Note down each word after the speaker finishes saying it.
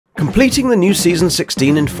Completing the new Season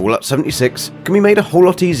 16 in Fallout 76 can be made a whole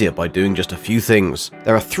lot easier by doing just a few things.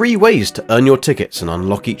 There are 3 ways to earn your tickets and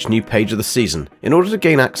unlock each new page of the season in order to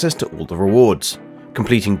gain access to all the rewards.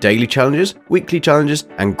 Completing daily challenges, weekly challenges,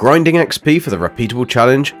 and grinding XP for the Repeatable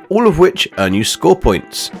challenge, all of which earn you score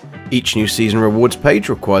points. Each new season rewards page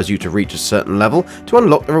requires you to reach a certain level to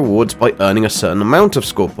unlock the rewards by earning a certain amount of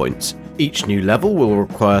score points. Each new level will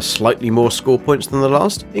require slightly more score points than the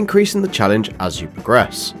last, increasing the challenge as you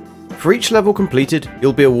progress. For each level completed,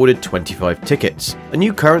 you'll be awarded 25 tickets, a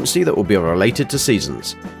new currency that will be related to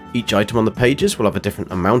seasons. Each item on the pages will have a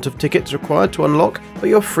different amount of tickets required to unlock, but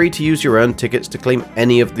you're free to use your earned tickets to claim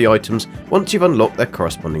any of the items once you've unlocked their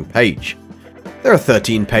corresponding page. There are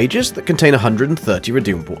 13 pages that contain 130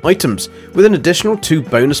 redeemable items, with an additional 2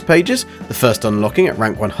 bonus pages, the first unlocking at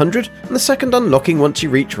rank 100 and the second unlocking once you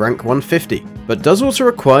reach rank 150, but does also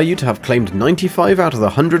require you to have claimed 95 out of the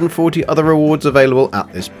 140 other rewards available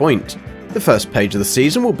at this point. The first page of the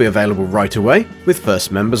season will be available right away, with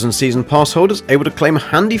first members and season pass holders able to claim a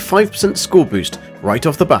handy 5% score boost right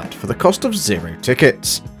off the bat for the cost of 0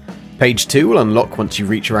 tickets. Page 2 will unlock once you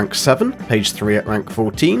reach rank 7, page 3 at rank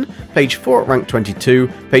 14, page 4 at rank 22,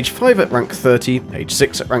 page 5 at rank 30, page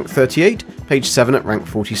 6 at rank 38, page 7 at rank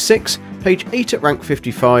 46, page 8 at rank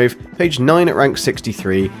 55, page 9 at rank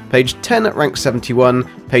 63, page 10 at rank 71,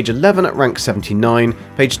 page 11 at rank 79,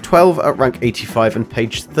 page 12 at rank 85 and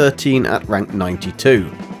page 13 at rank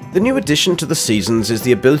 92. The new addition to the seasons is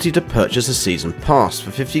the ability to purchase a season pass for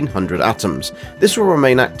 1500 atoms. This will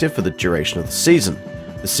remain active for the duration of the season.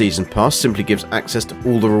 The Season Pass simply gives access to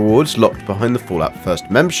all the rewards locked behind the Fallout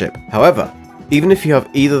First membership. However, even if you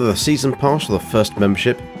have either the Season Pass or the First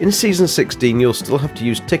membership, in Season 16 you'll still have to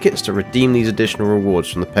use tickets to redeem these additional rewards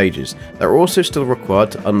from the pages that are also still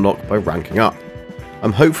required to unlock by ranking up.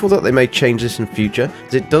 I'm hopeful that they may change this in future,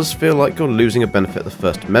 as it does feel like you're losing a benefit of the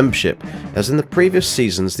First membership, as in the previous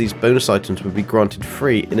seasons these bonus items would be granted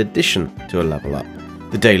free in addition to a level up.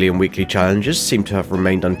 The daily and weekly challenges seem to have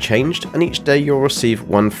remained unchanged, and each day you'll receive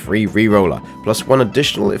 1 free reroller, plus 1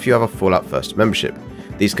 additional if you have a Fallout First membership.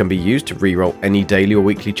 These can be used to reroll any daily or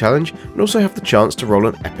weekly challenge, and also have the chance to roll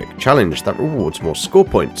an epic challenge that rewards more score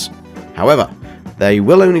points. However, they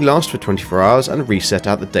will only last for 24 hours and reset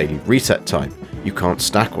at the daily reset time. You can't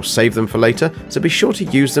stack or save them for later, so be sure to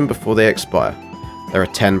use them before they expire. There are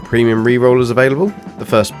 10 premium rerollers available, the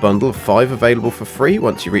first bundle of 5 available for free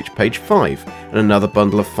once you reach page 5, and another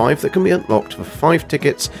bundle of 5 that can be unlocked for 5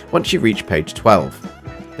 tickets once you reach page 12.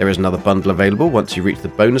 There is another bundle available once you reach the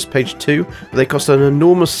bonus page 2, but they cost an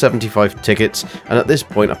enormous 75 tickets and at this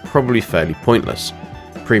point are probably fairly pointless.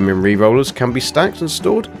 Premium rerollers can be stacked and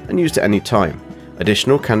stored and used at any time.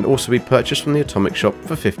 Additional can also be purchased from the Atomic Shop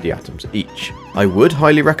for 50 atoms each. I would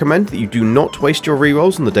highly recommend that you do not waste your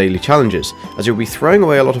rerolls on the daily challenges, as you'll be throwing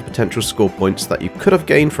away a lot of potential score points that you could have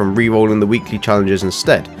gained from rerolling the weekly challenges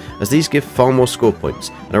instead, as these give far more score points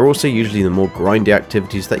and are also usually the more grindy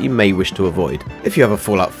activities that you may wish to avoid. If you have a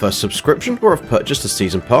Fallout First subscription or have purchased a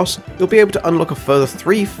Season Pass, you'll be able to unlock a further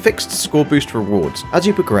 3 fixed score boost rewards as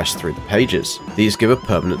you progress through the pages. These give a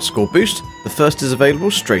permanent score boost. The first is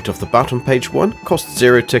available straight off the bat on page 1, costs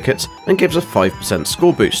 0 tickets and gives a 5%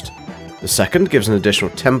 score boost. The second gives an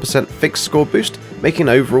additional 10% fixed score boost, making an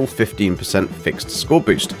overall 15% fixed score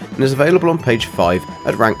boost, and is available on page 5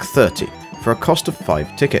 at rank 30 for a cost of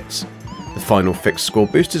 5 tickets. The final fixed score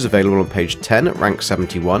boost is available on page 10 at rank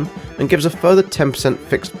 71 and gives a further 10%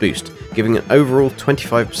 fixed boost, giving an overall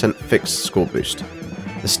 25% fixed score boost.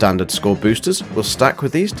 The standard score boosters will stack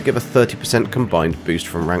with these to give a 30% combined boost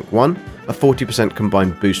from rank 1, a 40%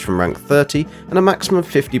 combined boost from rank 30, and a maximum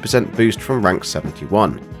 50% boost from rank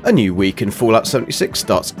 71. A new week in Fallout 76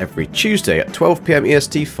 starts every Tuesday at 12 PM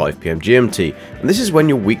EST, 5 PM GMT, and this is when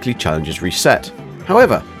your weekly challenges reset.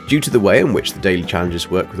 However, due to the way in which the daily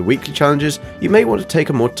challenges work with the weekly challenges, you may want to take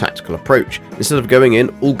a more tactical approach, instead of going in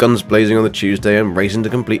all guns blazing on the Tuesday and racing to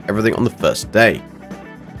complete everything on the first day.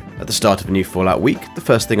 At the start of a new Fallout week, the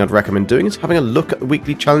first thing I'd recommend doing is having a look at the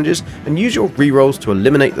weekly challenges and use your rerolls to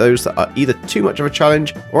eliminate those that are either too much of a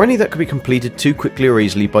challenge or any that can be completed too quickly or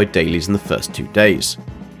easily by dailies in the first 2 days.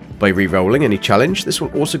 By rerolling any challenge, this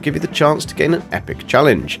will also give you the chance to gain an epic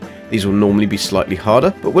challenge. These will normally be slightly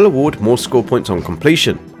harder, but will award more score points on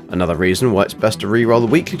completion. Another reason why it's best to reroll the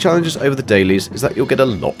weekly challenges over the dailies is that you'll get a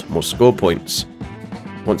lot more score points.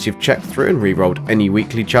 Once you've checked through and rerolled any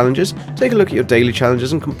weekly challenges, take a look at your daily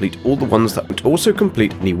challenges and complete all the ones that would also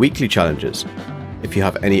complete any weekly challenges. If you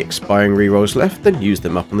have any expiring rerolls left, then use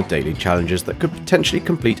them up on the daily challenges that could potentially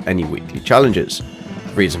complete any weekly challenges.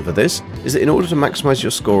 The reason for this is that in order to maximise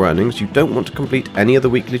your score earnings, you don't want to complete any of the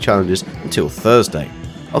weekly challenges until Thursday.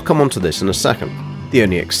 I'll come on to this in a second. The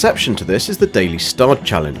only exception to this is the Daily Start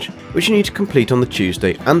Challenge, which you need to complete on the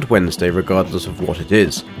Tuesday and Wednesday regardless of what it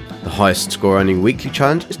is. The highest score earning weekly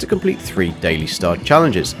challenge is to complete 3 Daily Start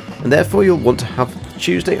Challenges, and therefore you'll want to have the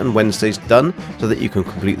Tuesday and Wednesdays done so that you can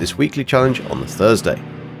complete this weekly challenge on the Thursday.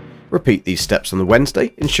 Repeat these steps on the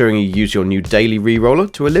Wednesday, ensuring you use your new daily reroller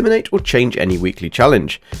to eliminate or change any weekly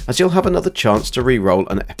challenge, as you'll have another chance to reroll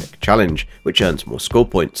an epic challenge, which earns more score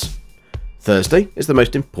points. Thursday is the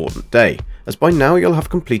most important day, as by now you'll have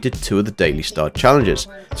completed 2 of the Daily Start Challenges,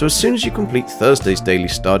 so as soon as you complete Thursday's Daily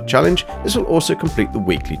Start Challenge, this will also complete the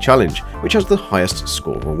weekly challenge, which has the highest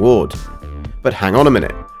score reward. But hang on a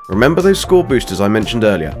minute, remember those score boosters I mentioned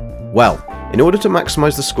earlier? Well, in order to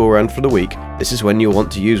maximise the score earned for the week, this is when you'll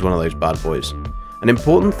want to use one of those bad boys. An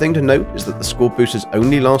important thing to note is that the score boosters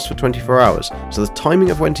only last for 24 hours, so the timing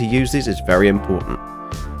of when to use these is very important.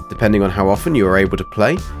 Depending on how often you are able to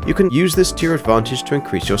play, you can use this to your advantage to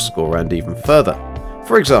increase your score earned even further.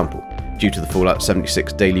 For example, due to the Fallout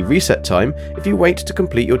 76 daily reset time, if you wait to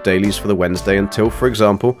complete your dailies for the Wednesday until, for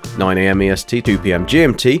example, 9 AM EST, 2 PM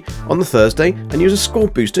GMT on the Thursday and use a score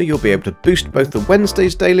booster, you'll be able to boost both the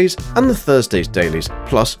Wednesday's dailies and the Thursday's dailies,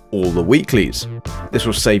 plus all the weeklies. This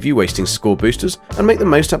will save you wasting score boosters and make the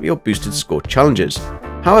most out of your boosted score challenges.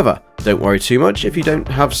 However, don't worry too much if you don't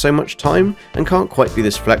have so much time and can't quite be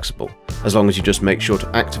this flexible. As long as you just make sure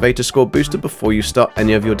to activate a score booster before you start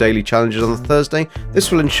any of your daily challenges on the Thursday,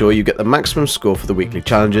 this will ensure you get the maximum score for the weekly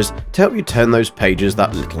challenges to help you turn those pages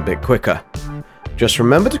that little bit quicker. Just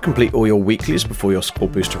remember to complete all your weeklies before your score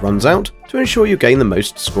booster runs out to ensure you gain the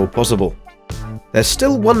most score possible. There's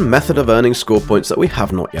still one method of earning score points that we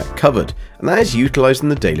have not yet covered, and that is utilising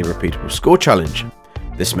the Daily Repeatable Score Challenge.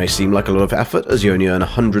 This may seem like a lot of effort as you only earn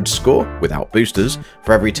 100 score, without boosters,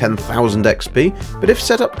 for every 10,000 XP, but if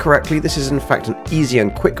set up correctly this is in fact an easy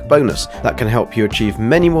and quick bonus that can help you achieve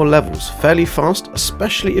many more levels fairly fast,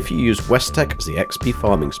 especially if you use West-Tech as the XP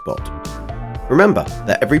farming spot. Remember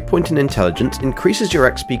that every point in intelligence increases your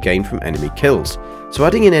XP gain from enemy kills, so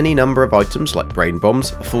adding in any number of items like brain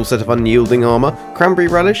bombs, a full set of unyielding armour, cranberry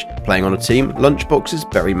relish, playing on a team, lunchboxes,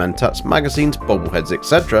 berry mentats, magazines, bobbleheads,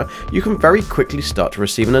 etc., you can very quickly start to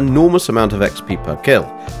receive an enormous amount of XP per kill,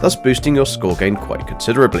 thus boosting your score gain quite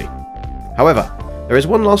considerably. However, there is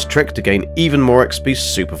one last trick to gain even more XP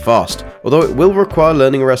super fast, although it will require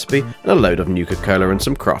learning a recipe and a load of Nuka Cola and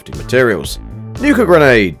some crafting materials. Nuka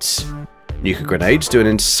Grenades! Nuka Grenades do an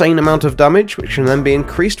insane amount of damage, which can then be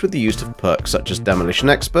increased with the use of perks such as Demolition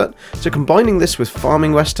Expert, so combining this with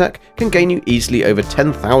farming West-Tech can gain you easily over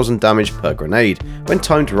 10,000 damage per grenade, when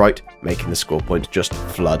timed right, making the score points just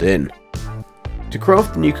flood in. To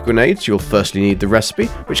craft the Nuka Grenades, you'll firstly need the recipe,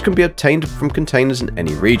 which can be obtained from containers in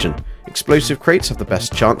any region. Explosive crates have the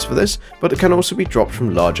best chance for this, but it can also be dropped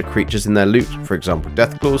from larger creatures in their loot, for example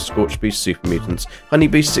Deathclaws, Scorched Beasts, Super Mutants,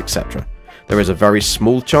 Honeybeasts, etc. There is a very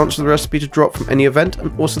small chance for the recipe to drop from any event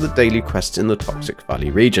and also the daily quests in the Toxic Valley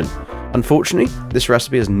region. Unfortunately, this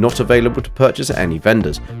recipe is not available to purchase at any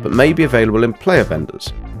vendors, but may be available in player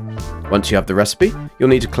vendors. Once you have the recipe, you'll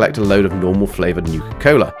need to collect a load of normal flavoured Nuka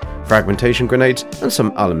Cola, fragmentation grenades and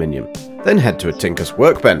some aluminium. Then head to a Tinker's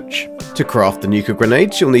Workbench. To craft the Nuka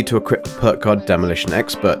Grenades, you'll need to equip the perk card Demolition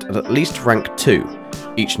Expert at least rank 2.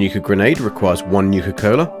 Each Nuka Grenade requires 1 Nuka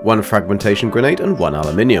Cola, 1 fragmentation grenade and 1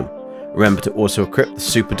 aluminium. Remember to also equip the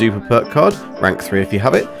Super Duper perk card, rank 3 if you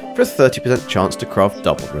have it, for a 30% chance to craft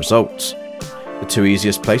double results. The 2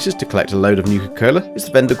 easiest places to collect a load of Nuka Cola is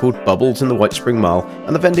the vendor called Bubbles in the White Spring Mall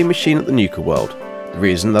and the vending machine at the Nuka World. The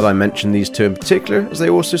reason that I mention these 2 in particular is they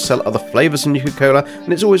also sell other flavours of Nuka Cola,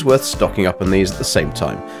 and it's always worth stocking up on these at the same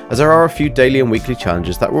time, as there are a few daily and weekly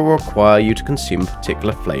challenges that will require you to consume a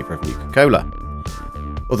particular flavour of Nuka Cola.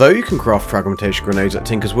 Although you can craft fragmentation grenades at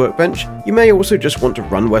Tinker's Workbench, you may also just want to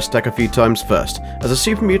run West-Tech a few times first, as the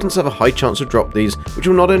super mutants have a high chance to drop these, which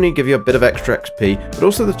will not only give you a bit of extra XP, but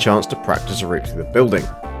also the chance to practice a route through the building.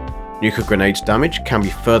 Nuka Grenade's damage can be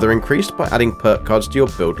further increased by adding perk cards to your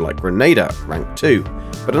build like Grenader, rank 2.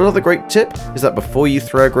 But another great tip is that before you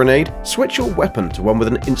throw a grenade, switch your weapon to one with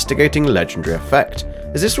an instigating legendary effect,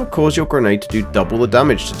 as this will cause your grenade to do double the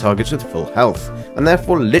damage to targets with full health, and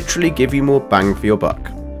therefore literally give you more bang for your buck.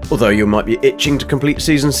 Although you might be itching to complete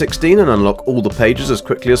Season 16 and unlock all the pages as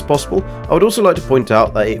quickly as possible, I would also like to point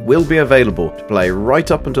out that it will be available to play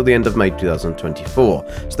right up until the end of May 2024,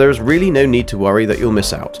 so there is really no need to worry that you'll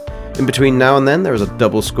miss out. In between now and then there is a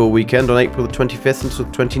double score weekend on April the 25th until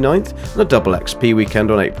the 29th, and a double XP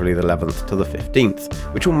weekend on April the 11th to the 15th,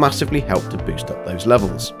 which will massively help to boost up those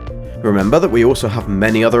levels. Remember that we also have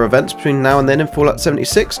many other events between now and then in Fallout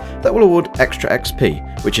 76 that will award extra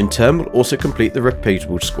XP, which in turn will also complete the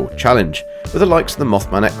Repeatable Score Challenge, with the likes of the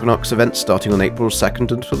Mothman Equinox event starting on April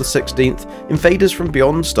 2nd until the 16th, Invaders from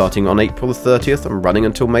Beyond starting on April the 30th and running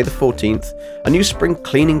until May the 14th, a new Spring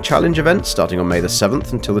Cleaning Challenge event starting on May the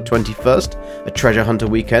 7th until the 21st, a Treasure Hunter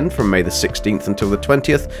weekend from May the 16th until the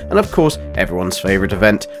 20th, and of course everyone's favourite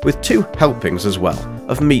event, with 2 helpings as well,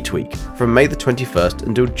 of Meat Week from May the 21st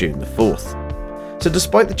until June the 4th. So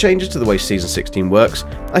despite the changes to the way Season 16 works,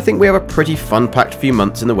 I think we have a pretty fun-packed few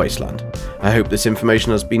months in the Wasteland. I hope this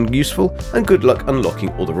information has been useful, and good luck unlocking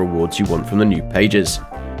all the rewards you want from the new pages.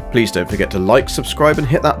 Please don't forget to like, subscribe and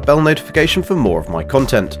hit that bell notification for more of my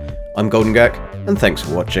content. I'm Golden Gak, and thanks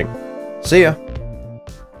for watching. See ya!